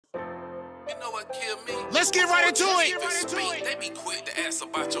Let's get right into it. They be quick to ask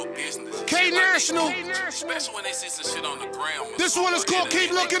about your business. K National. Especially when they see some shit on the ground. This one is called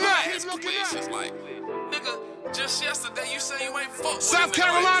Keep Looking Up. Like, nigga, just yesterday you say you ain't fuck with South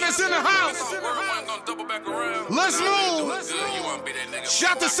Carolina's in the house. Let's move.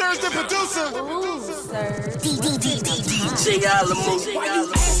 Shout to Serge the producer. DJ Alamo. Why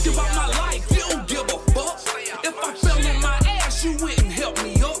you asking about my life? You don't give a fuck. If I fell on my ass, you wouldn't help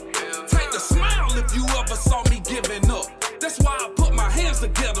me up. Take a smile if you ever saw me giving up. That's why I put my hands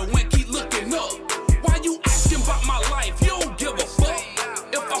together when keep looking up. Why you asking about my life? You don't give a fuck.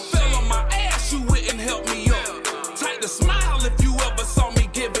 If I fell on my ass, you wouldn't help me up. Take a smile if you ever saw me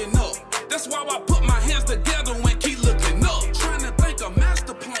giving up. That's why I put my hands together when keep looking up. Trying to think a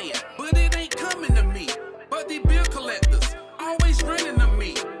master plan, but it ain't coming to me. But the bill collectors always running to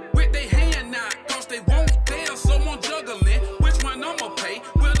me with their hand out, cause they won't dance, so I'm juggling which one I'ma pay.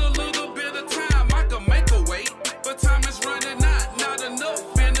 With a little bit of time, I can make a way. But time is running out, not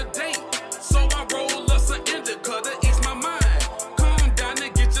enough in a day. So I roll us an indica to ease my mind. Calm down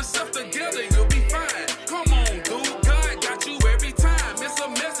and get yourself together, you'll be fine. Come on, dude, God got you every time. It's a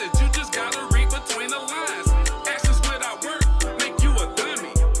message, you just gotta read between the lines. Actions without work make you a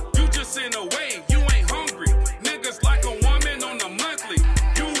dummy. You just in a way, you ain't hungry. Niggas like a woman on a monthly.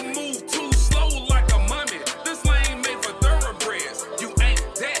 You move too slow like a mummy. This lane made for thoroughbreds. You ain't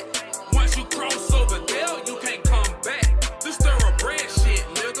that. Once you cross over there, you can't come back. This thoroughbred shit,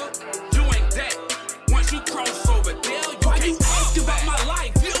 nigga. You ain't that. Once you cross over there, you can't ask about my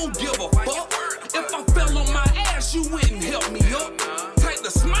life. You don't give a fuck. If I fell on my ass, you wouldn't help me up. Take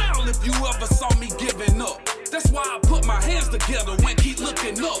the smile if you ever saw me giving up. That's why I put my hands together when keep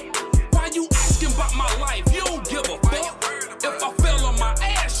looking up. Why you asking about my life? You don't give a fuck. If I fell on my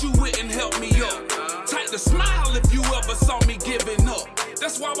ass, you wouldn't help me up. Take the smile if you ever saw me giving up.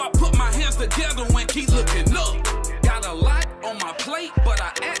 That's why I put my hands together when keep looking up. Got a lot on my plate, but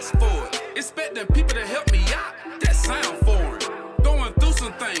I asked for it. Expecting people to help me out, that sound foreign. Going through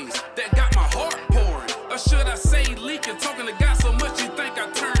some things that got my heart pouring. Or should I say leaking, talking to God so much you